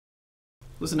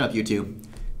Listen up, you two.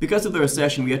 Because of the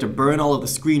recession, we had to burn all of the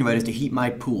screenwriters to heat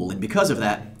my pool, and because of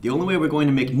that, the only way we're going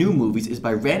to make new movies is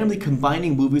by randomly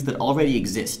combining movies that already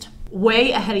exist.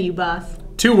 Way ahead of you, boss.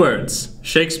 2 words,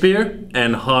 Shakespeare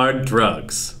and hard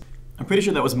drugs. I'm pretty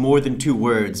sure that was more than 2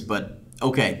 words, but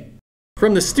okay.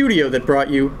 From the studio that brought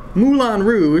you Moulin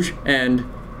Rouge and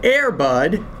Air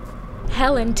Bud.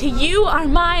 Helen, to you our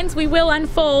minds we will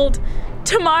unfold.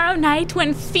 Tomorrow night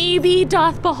when Phoebe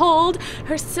doth behold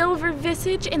her silver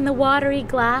visage in the watery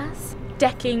glass,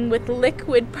 decking with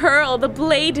liquid pearl the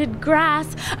bladed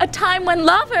grass, a time when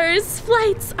lovers'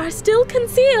 flights are still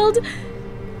concealed,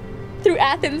 through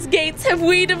Athens' gates have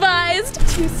we devised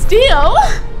to steal.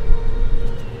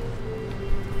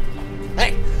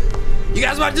 Hey, you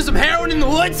guys want to do some heroin in the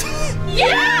woods?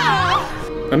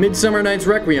 Yeah! A Midsummer Night's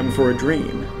Requiem for a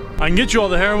Dream. I can get you all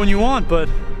the heroin you want, but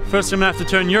first I'm gonna have to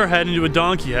turn your head into a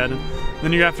donkey head, and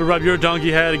then you have to rub your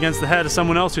donkey head against the head of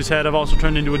someone else whose head I've also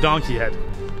turned into a donkey head.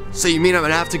 So you mean I'm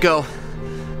gonna have to go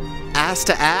ass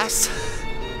to ass?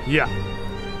 Yeah.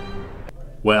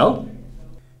 Well?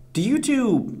 Do you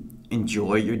two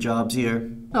enjoy your jobs here?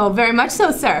 Oh, very much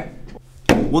so, sir.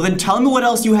 Well then tell me what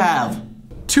else you have.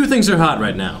 2 things are hot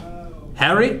right now.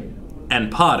 Harry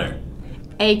and Potter.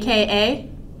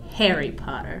 AKA Harry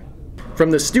Potter. From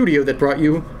the studio that brought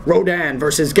you Rodan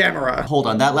versus Gamera. Hold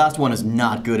on, that last one is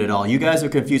not good at all. You guys are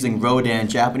confusing Rodin,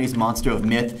 Japanese monster of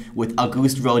myth, with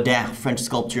Auguste Rodin, French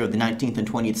sculptor of the 19th and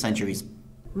 20th centuries.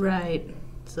 Right.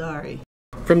 Sorry.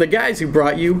 From the guys who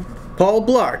brought you Paul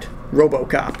Blart,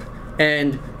 RoboCop,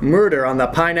 and Murder on the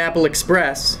Pineapple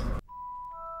Express.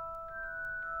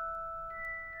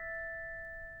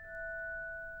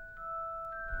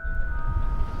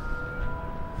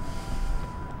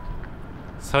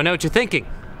 So I know what you're thinking.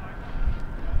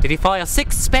 Did he fire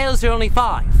 6 spells or only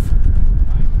 5?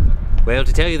 Well,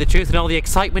 to tell you the truth, in all the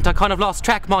excitement, I kind of lost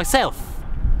track myself.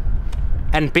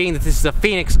 And being that this is a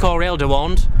Phoenix Core Elder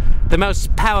wand, the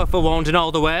most powerful wand in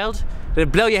all the world,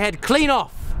 it'll blow your head clean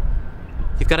off.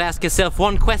 You've got to ask yourself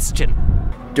one question.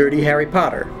 Dirty Harry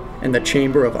Potter and the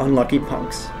Chamber of Unlucky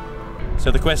Punks.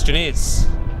 So the question is...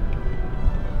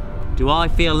 Do I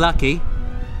feel lucky?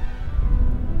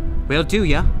 Well, do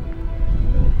ya?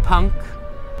 Punk?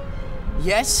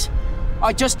 Yes.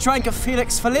 I just drank a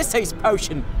Felix Felicis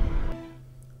potion.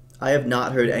 I have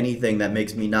not heard anything that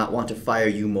makes me not want to fire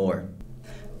you more.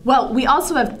 Well, we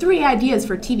also have 3 ideas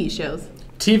for TV shows.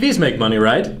 TVs make money,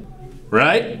 right?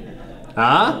 Right?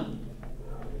 Huh?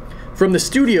 From the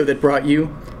studio that brought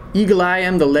you Eagle Eye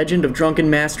M, the Legend of Drunken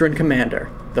Master and Commander,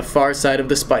 The Far Side of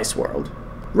the Spice World.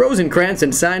 Rosencrantz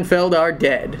and Seinfeld are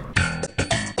dead.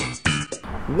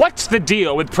 What's the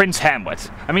deal with Prince Hamlet?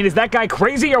 I mean, is that guy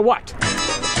crazy or what?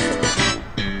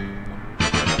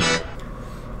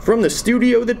 From the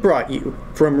studio that brought you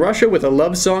From Russia with a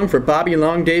Love Song for Bobby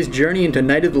Longday's Journey into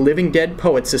Night of the Living Dead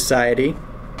Poet Society.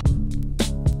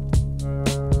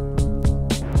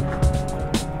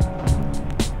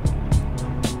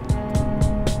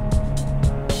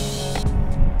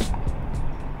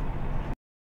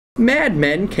 Mad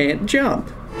Men Can't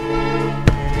Jump.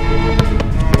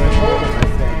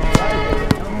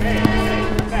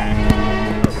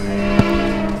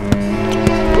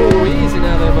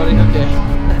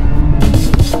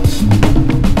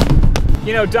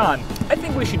 You know, Don, I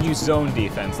think we should use zone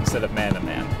defense instead of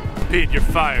man-to-man. Pete, you're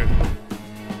fired.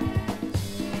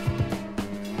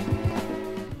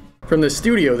 From the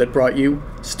studio that brought you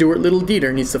Stuart Little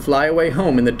Dieter needs to fly away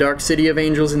home in the dark city of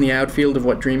angels in the outfield of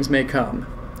what dreams may come.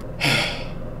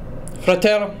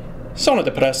 Fratello, sono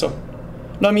depresso.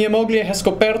 La mia moglie ha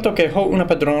scoperto che ho una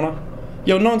padrona.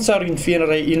 Io non so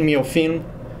rinfinire il mio film.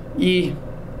 E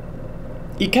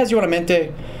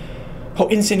casualmente ho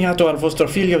insegnato al vostro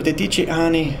figlio di 10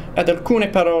 anni ad alcune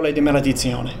parole di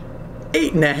maledizione.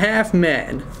 8.5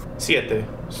 Men. Siete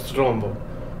strombo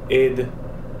ed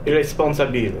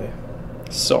irresponsabile.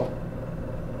 So.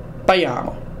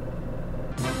 Paiamo.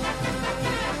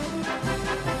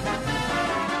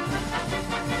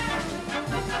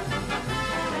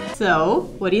 So,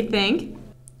 what do you think?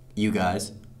 You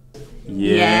guys.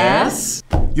 Yes?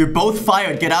 You're both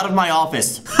fired. Get out of my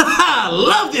office. Haha!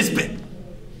 Love this bit!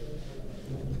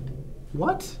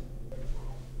 What?